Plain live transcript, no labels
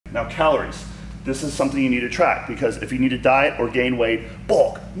Now calories. This is something you need to track because if you need to diet or gain weight,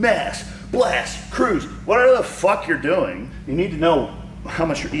 bulk, mass, blast, cruise, whatever the fuck you're doing, you need to know how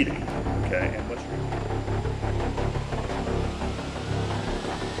much you're eating, okay? And what you're eating.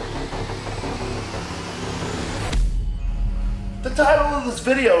 The title of this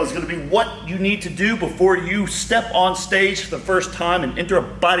video is going to be what you need to do before you step on stage for the first time and enter a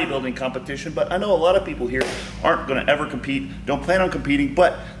bodybuilding competition. But I know a lot of people here aren't going to ever compete, don't plan on competing,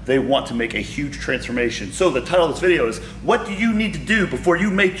 but they want to make a huge transformation. So the title of this video is, what do you need to do before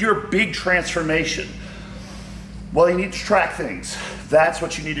you make your big transformation? Well, you need to track things. That's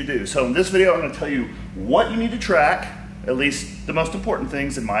what you need to do. So in this video, I'm going to tell you what you need to track, at least the most important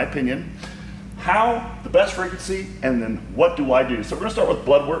things in my opinion, how, the best frequency, and then what do I do? So we're gonna start with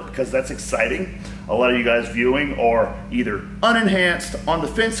blood work because that's exciting. A lot of you guys viewing are either unenhanced, on the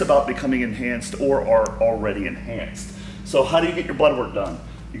fence about becoming enhanced, or are already enhanced. So how do you get your blood work done?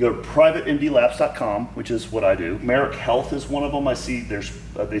 You go to privatemdlabs.com, which is what I do. Merrick Health is one of them. I see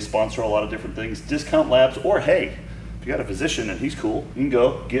they sponsor a lot of different things. Discount Labs, or hey, if you got a physician and he's cool, you can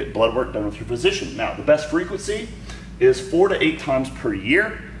go get blood work done with your physician. Now, the best frequency is 4 to 8 times per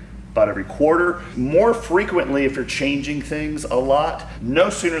year. About every quarter. More frequently if you're changing things a lot, no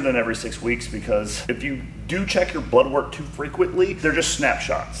sooner than every 6 weeks, because if you do check your blood work too frequently, they're just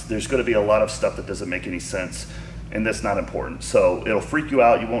snapshots. There's going to be a lot of stuff that doesn't make any sense, and that's not important. So it'll freak you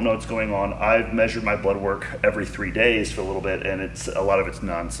out, you won't know what's going on. I've measured my blood work every 3 days for a little bit, and a lot of it's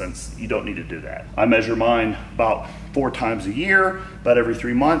nonsense. You don't need to do that. I measure mine about 4 times a year, about every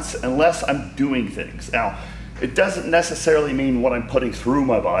 3 months, unless I'm doing things. Now, it doesn't necessarily mean what I'm putting through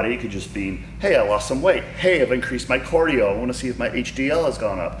my body. It could just mean, hey, I lost some weight. Hey, I've increased my cardio. I want to see if my HDL has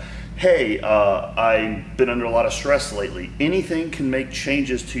gone up. Hey, I've been under a lot of stress lately. Anything can make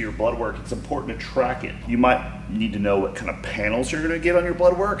changes to your blood work. It's important to track it. You might need to know what kind of panels you're going to get on your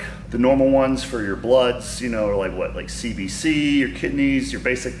blood work. The normal ones for your bloods, you know, are like what, like CBC, your kidneys, your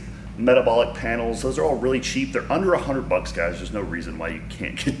basic metabolic panels. Those are all really cheap. They're under $100, guys. There's no reason why you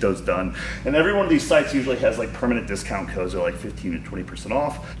can't get those done. And every one of these sites usually has like permanent discount codes. They're like 15 to 20%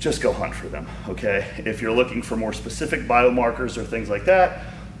 off. Just go hunt for them, okay? If you're looking for more specific biomarkers or things like that,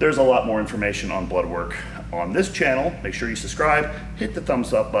 there's a lot more information on blood work on this channel. Make sure you subscribe, hit the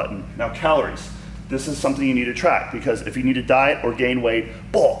thumbs up button. Now, calories. This is something you need to track because if you need to diet or gain weight,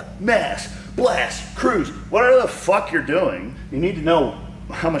 bulk, mass, blast, cruise, whatever the fuck you're doing, you need to know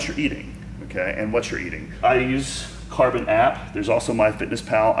how much you're eating, okay, and what you're eating. I use Carbon app. There's also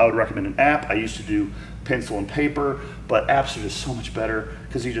MyFitnessPal. I would recommend an app. I used to do pencil and paper, but apps are just so much better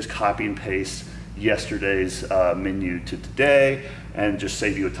because you just copy and paste yesterday's menu to today and just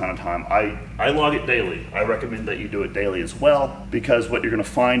save you a ton of time. I log it daily. I recommend that you do it daily as well, because what you're gonna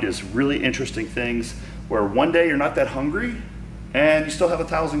find is really interesting things where one day you're not that hungry and you still have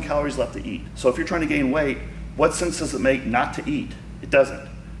 1,000 calories left to eat. So if you're trying to gain weight, what sense does it make not to eat? It doesn't,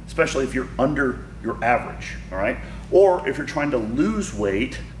 especially if you're under your average, all right? Or if you're trying to lose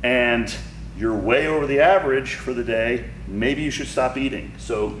weight and you're way over the average for the day, maybe you should stop eating.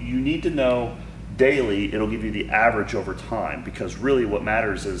 So you need to know daily. It'll give you the average over time, because really what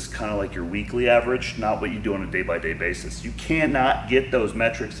matters is kind of like your weekly average, not what you do on a day-by-day basis. You cannot get those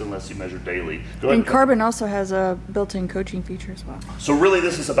metrics unless you measure daily. And Carbon also has a built-in coaching feature as well. So really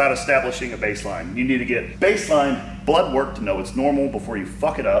this is about establishing a baseline. You need to get baseline blood work to know it's normal before you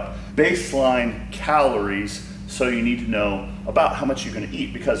fuck it up, baseline calories, so you need to know about how much you're going to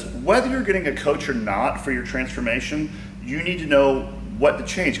eat, because whether you're getting a coach or not for your transformation, you need to know what to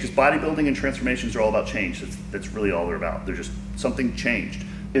change, because bodybuilding and transformations are all about change. That's really all they're about. They're just something changed.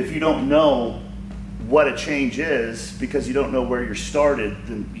 If you don't know what a change is because you don't know where you started,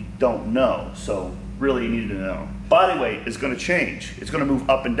 then you don't know. So really you need to know. Body weight is going to change. It's going to move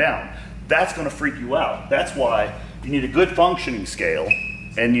up and down. That's going to freak you out. That's why you need a good functioning scale,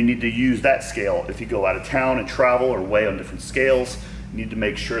 and you need to use that scale if you go out of town and travel or weigh on different scales. You need to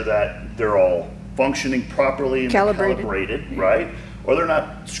make sure that they're all functioning properly and calibrated, right? Or they're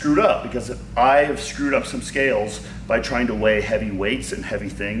not screwed up, because I have screwed up some scales by trying to weigh heavy weights and heavy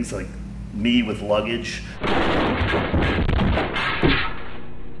things, like me with luggage.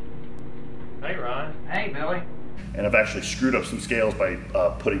 Hey, Ron. Hey, Billy. And I've actually screwed up some scales by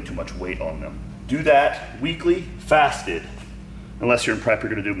putting too much weight on them. Do that weekly, fasted. Unless you're in prep, you're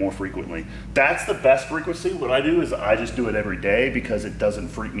gonna do more frequently. That's the best frequency. What I do is I just do it every day because it doesn't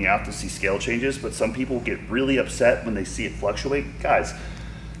freak me out to see scale changes, but some people get really upset when they see it fluctuate. Guys,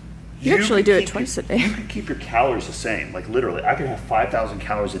 you actually do it twice a day. You can keep your calories the same. Like literally, I can have 5,000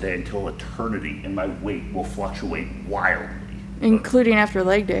 calories a day until eternity, and my weight will fluctuate wildly. Including after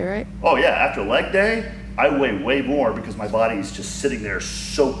leg day, right? Oh yeah, after leg day, I weigh way more because my body is just sitting there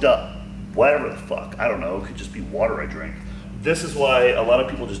soaked up, whatever the fuck, I don't know, it could just be water I drink. This is why a lot of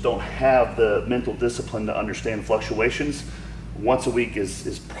people just don't have the mental discipline to understand fluctuations. Once a week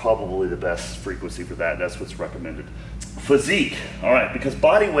is probably the best frequency for that. That's what's recommended. Physique, all right, because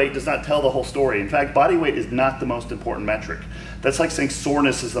body weight does not tell the whole story. In fact, body weight is not the most important metric. That's like saying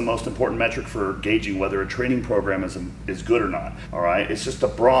soreness is the most important metric for gauging whether a training program is good or not, all right? It's just a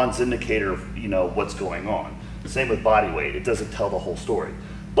bronze indicator of, you know, what's going on. Same with body weight, it doesn't tell the whole story.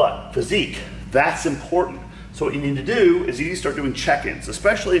 But physique, that's important. So what you need to do is you need to start doing check-ins,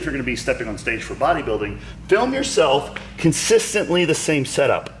 especially if you're going to be stepping on stage for bodybuilding. Film yourself consistently the same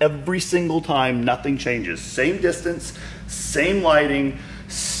setup. Every single time, nothing changes. Same distance, same lighting,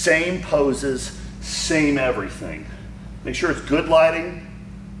 same poses, same everything. Make sure it's good lighting,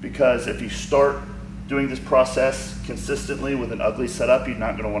 because if you start doing this process consistently with an ugly setup, you're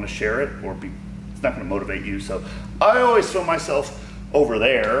not going to want to share it, or it's not going to motivate you. So I always film myself over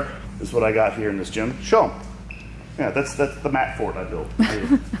there. This is what I got here in this gym. Show them. Yeah, that's the mat fort I built.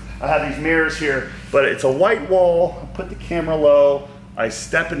 I have these mirrors here, but it's a white wall. I put the camera low. I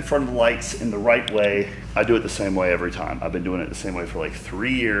step in front of the lights in the right way. I do it the same way every time. I've been doing it the same way for like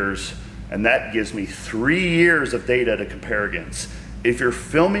 3 years, and that gives me 3 years of data to compare against. If you're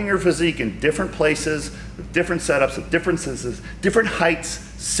filming your physique in different places, with different setups, with differences, different heights,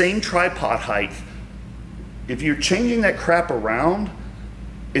 same tripod height, if you're changing that crap around,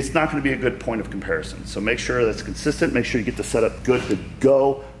 it's not going to be a good point of comparison. So make sure that's consistent. Make sure you get the setup good to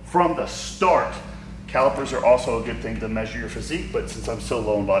go from the start. Calipers are also a good thing to measure your physique, but since I'm so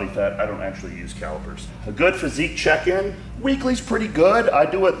low in body fat, I don't actually use calipers. A good physique check-in, weekly's pretty good. I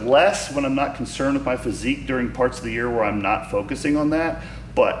do it less when I'm not concerned with my physique during parts of the year where I'm not focusing on that.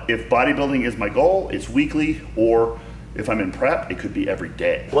 But if bodybuilding is my goal, it's weekly, or if I'm in prep, it could be every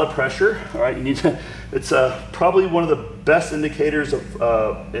day. Blood pressure, all right, you need to, it's probably one of the best indicators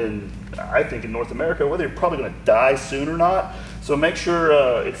of, I think in North America, whether you're probably gonna die soon or not. So make sure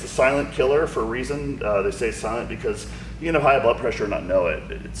it's a silent killer for a reason. They say silent because you can have high blood pressure and not know it.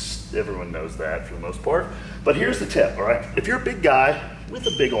 Everyone knows that for the most part. But here's the tip, all right? If you're a big guy with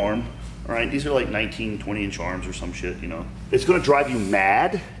a big arm, all right, these are like 19, 20-inch arms or some shit, you know. It's gonna drive you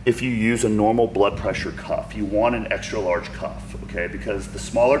mad if you use a normal blood pressure cuff. You want an extra large cuff, okay? Because the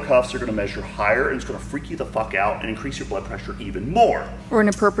smaller cuffs are gonna measure higher, and it's gonna freak you the fuck out and increase your blood pressure even more. Or an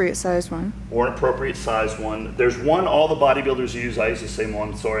appropriate size one. Or an appropriate size one. There's one all the bodybuilders use. I use the same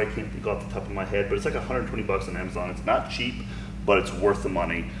one. Sorry, I can't think off the top of my head, but it's like 120 bucks on Amazon. It's not cheap, but it's worth the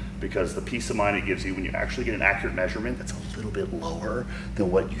money, because the peace of mind it gives you when you actually get an accurate measurement that's a little bit lower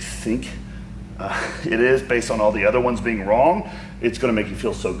than what you think it is based on all the other ones being wrong. It's going to make you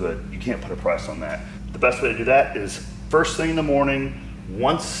feel so good. You can't put a price on that. The best way to do that is first thing in the morning,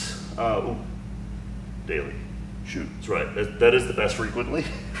 once daily. Shoot, that's right. That is the best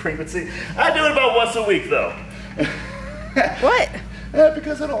frequency. I do it about once a week though. What?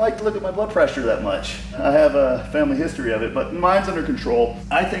 Because I don't like to look at my blood pressure that much. I have a family history of it, but mine's under control.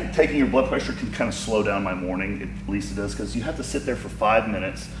 I think taking your blood pressure can kind of slow down my morning, at least it does, because you have to sit there for 5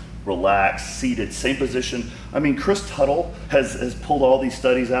 minutes, relax, seated, same position. I mean, Chris Tuttle has pulled all these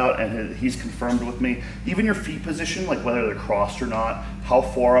studies out, and he's confirmed with me, even your feet position, like whether they're crossed or not, how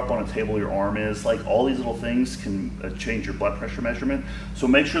far up on a table your arm is, like all these little things can change your blood pressure measurement. So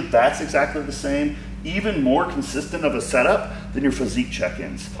make sure that's exactly the same, even more consistent of a setup than your physique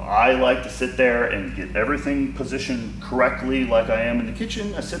check-ins. I like to sit there and get everything positioned correctly like I am in the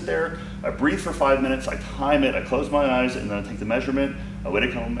kitchen. I sit there, I breathe for 5 minutes, I time it, I close my eyes, and then I take the measurement. I wait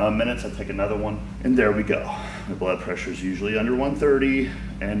a couple minutes, I take another one, and there we go. The blood pressure is usually under 130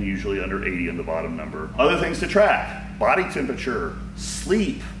 and usually under 80 on the bottom number. Other things to track: body temperature,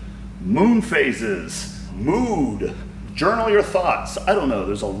 sleep, moon phases, mood, journal your thoughts. I don't know,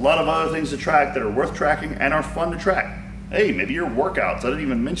 there's a lot of other things to track that are worth tracking and are fun to track. Hey, maybe your workouts. I didn't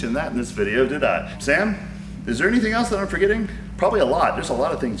even mention that in this video, did I? Sam, is there anything else that I'm forgetting? Probably a lot. There's a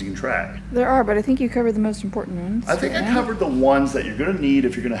lot of things you can track. There are, but I think you covered the most important ones. I think I covered the ones that you're going to need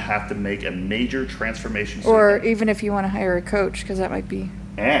if you're going to have to make a major transformation. Or even if you want to hire a coach, because that might be.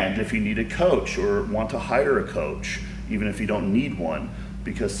 And if you need a coach or want to hire a coach, even if you don't need one,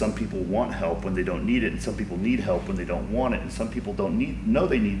 because some people want help when they don't need it, and some people need help when they don't want it, and some people don't know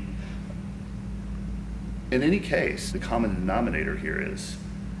they need. In any case, the common denominator here is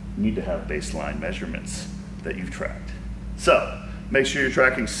you need to have baseline measurements that you've tracked. So make sure you're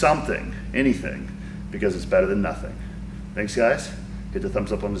tracking something, anything, because it's better than nothing. Thanks guys. Hit the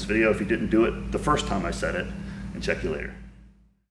thumbs up on this video if you didn't do it the first time I said it, and check you later.